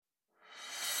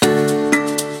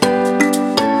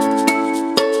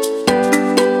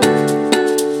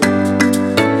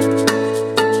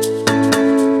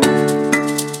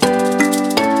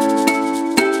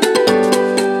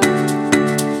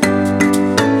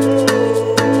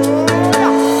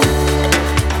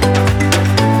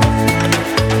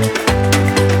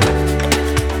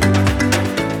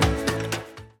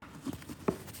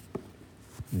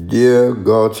Dear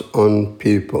God's own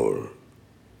people,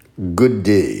 good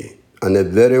day and a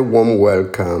very warm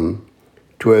welcome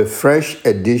to a fresh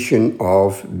edition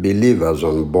of Believers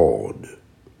on Board.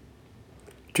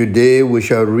 Today we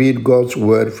shall read God's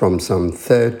word from Psalm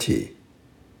 30,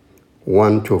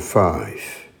 1 to 5.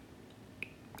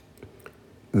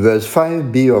 Verse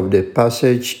 5b of the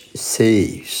passage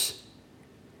says,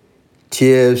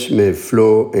 "Tears may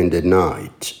flow in the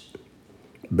night,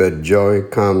 but joy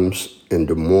comes in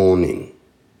the morning."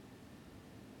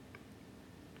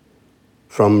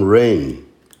 From rain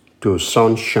to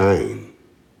sunshine.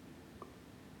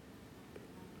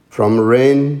 From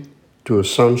rain to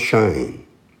sunshine.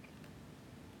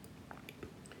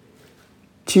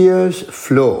 Tears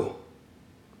flow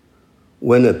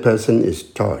when a person is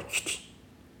touched.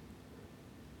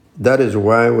 That is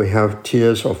why we have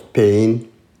tears of pain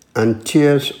and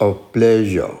tears of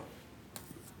pleasure.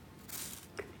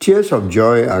 Tears of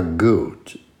joy are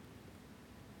good,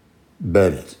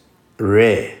 but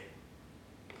rare.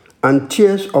 And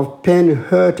tears of pain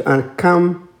hurt and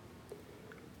come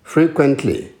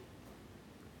frequently.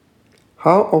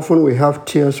 How often we have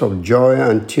tears of joy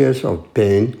and tears of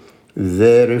pain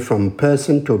vary from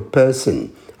person to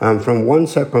person and from one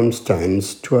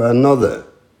circumstance to another.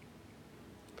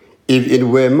 If it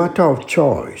were a matter of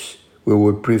choice, we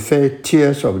would prefer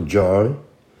tears of joy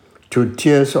to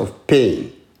tears of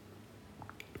pain.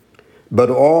 But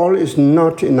all is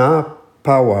not in our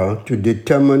power to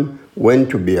determine when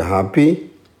to be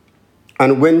happy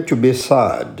and when to be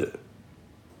sad.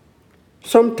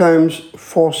 Sometimes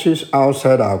forces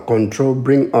outside our control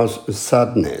bring us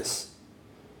sadness.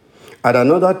 At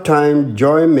another time,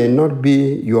 joy may not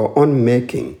be your own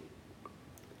making.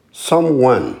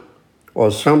 Someone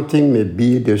or something may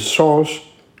be the source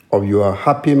of your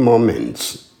happy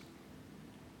moments.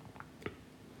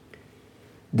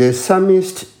 The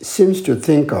psalmist seems to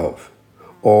think of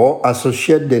or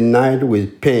associate the night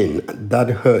with pain that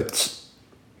hurts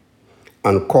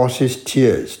and causes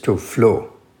tears to flow.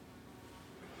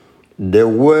 The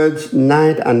words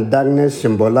night and darkness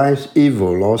symbolize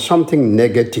evil or something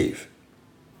negative.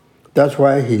 That's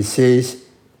why he says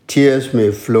tears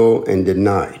may flow in the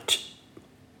night.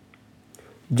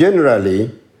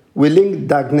 Generally, we link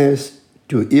darkness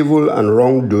to evil and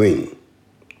wrongdoing.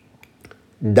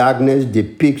 Darkness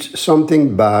depicts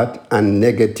something bad and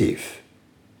negative.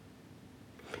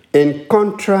 In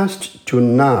contrast to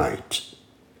night,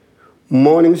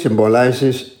 morning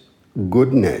symbolizes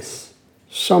goodness,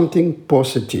 something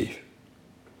positive.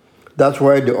 That's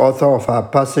why the author of our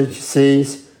passage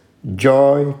says,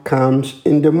 joy comes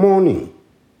in the morning.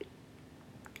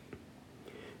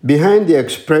 Behind the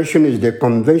expression is the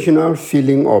conventional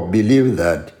feeling or belief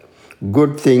that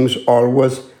good things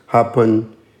always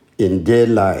happen in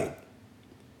daylight,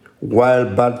 while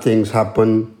bad things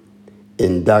happen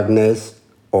in darkness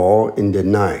or in the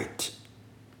night.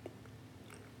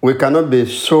 We cannot be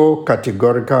so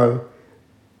categorical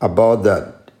about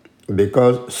that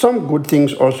because some good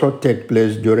things also take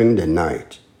place during the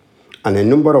night, and a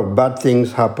number of bad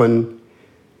things happen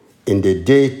in the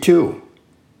day too.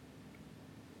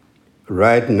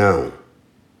 Right now,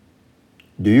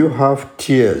 do you have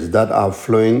tears that are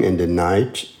flowing in the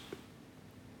night?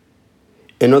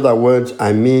 In other words,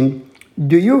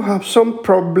 do you have some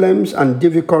problems and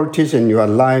difficulties in your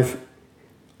life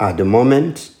at the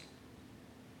moment?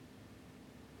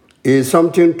 Is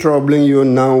something troubling you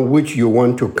now which you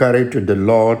want to carry to the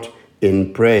Lord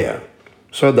in prayer,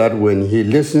 so that when He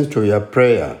listens to your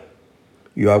prayer,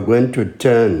 you are going to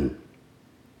turn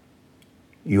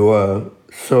your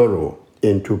sorrow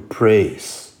into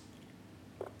praise?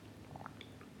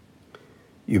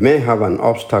 You may have an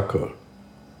obstacle,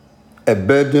 a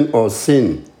burden or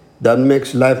sin that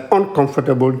makes life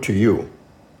uncomfortable to you.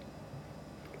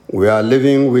 We are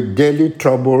living with daily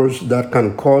troubles that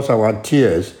can cause our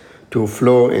tears to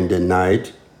flow in the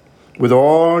night, with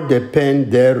all the pain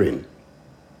therein.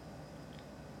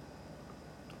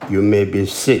 You may be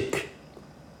sick.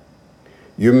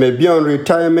 You may be on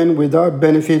retirement without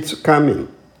benefits coming.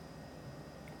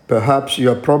 Perhaps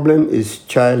your problem is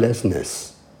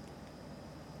childlessness,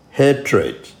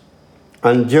 hatred,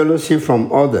 and jealousy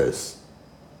from others.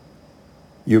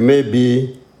 You may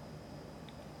be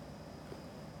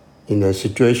in a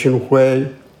situation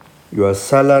where your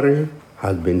salary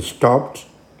has been stopped,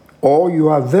 or you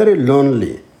are very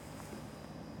lonely.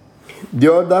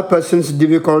 The other person's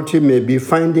difficulty may be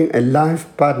finding a life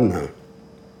partner,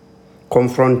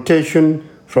 confrontation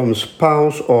from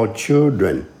spouse or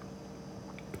children,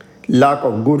 lack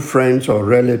of good friends or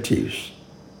relatives.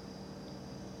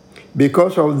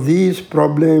 Because of these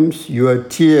problems, your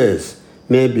tears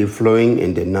may be flowing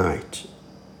in the night.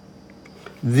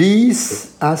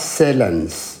 These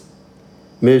assailants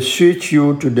may switch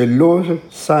you to the low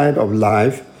side of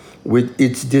life with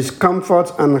its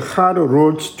discomforts and hard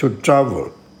roads to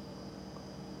travel.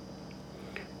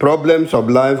 Problems of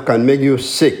life can make you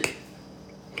sick.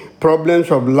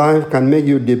 Problems of life can make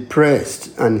you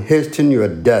depressed and hasten your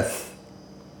death.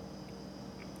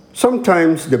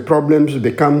 Sometimes the problems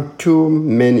become too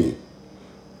many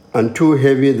and too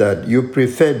heavy that you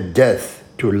prefer death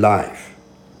to life.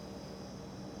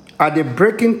 At the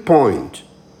breaking point,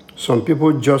 some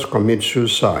people just commit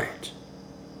suicide.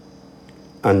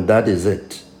 And that is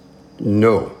it.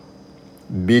 No,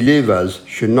 believers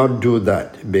should not do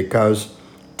that because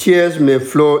tears may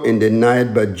flow in the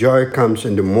night, but joy comes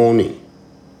in the morning.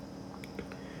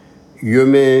 You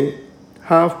may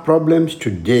have problems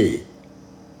today,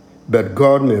 but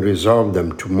God may resolve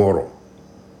them tomorrow.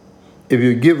 If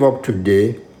you give up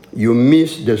today, you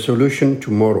miss the solution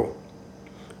tomorrow.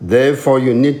 Therefore,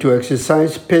 you need to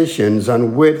exercise patience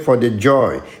and wait for the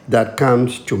joy that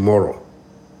comes tomorrow.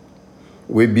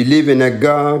 We believe in a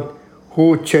God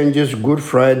who changes Good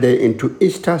Friday into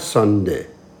Easter Sunday,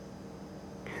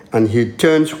 and he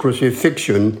turns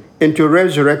crucifixion into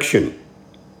resurrection.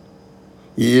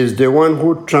 He is the one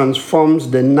who transforms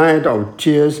the night of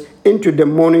tears into the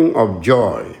morning of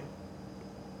joy.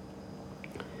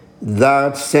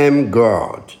 That same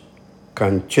God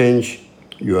can change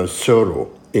your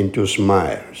sorrow into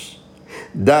smiles.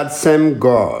 That same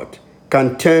God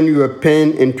can turn your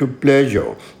pain into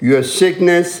pleasure, your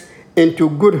sickness into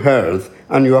good health,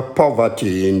 and your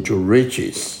poverty into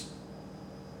riches.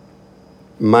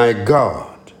 My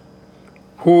God,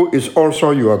 who is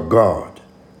also your God,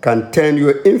 can turn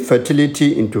your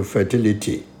infertility into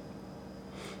fertility.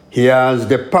 He has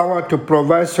the power to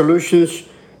provide solutions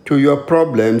to your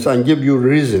problems and give you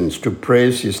reasons to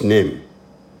praise his name.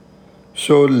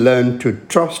 So learn to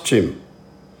trust him.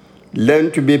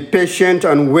 Learn to be patient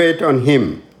and wait on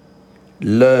him.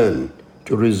 Learn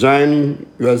to resign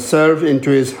yourself into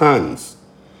his hands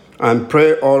and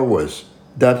pray always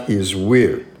that his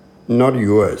will, not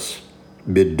yours,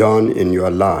 be done in your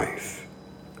life.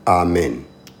 Amen.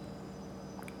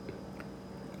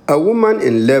 A woman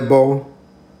in labor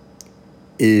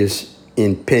is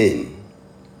in pain,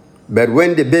 but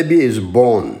when the baby is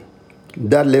born,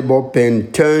 that labor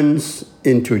pain turns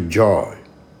into joy.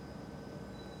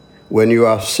 When you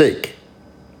are sick,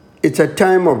 it's a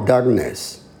time of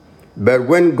darkness, but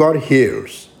when God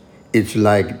heals, it's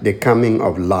like the coming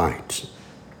of light.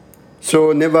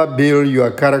 So never build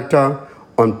your character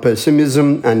on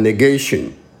pessimism and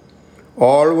negation.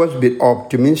 Always be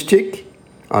optimistic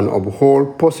and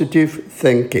uphold positive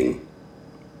thinking.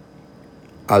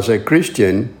 As a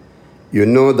Christian, you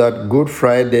know that Good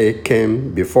Friday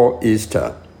came before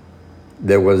Easter.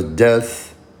 There was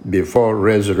death before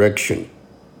resurrection.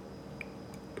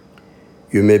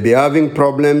 You may be having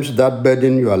problems that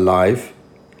burden your life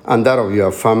and that of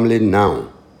your family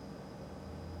now.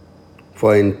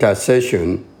 For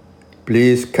intercession,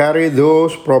 please carry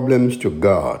those problems to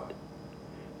God,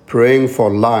 praying for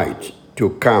light to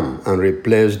come and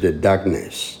replace the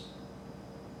darkness.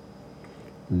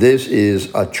 This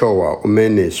is Achoa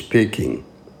Umene speaking.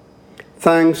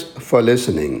 Thanks for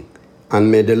listening, and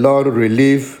may the Lord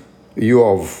relieve you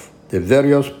of the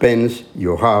various pains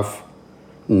you have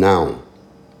now.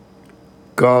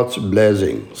 God's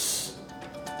blessings.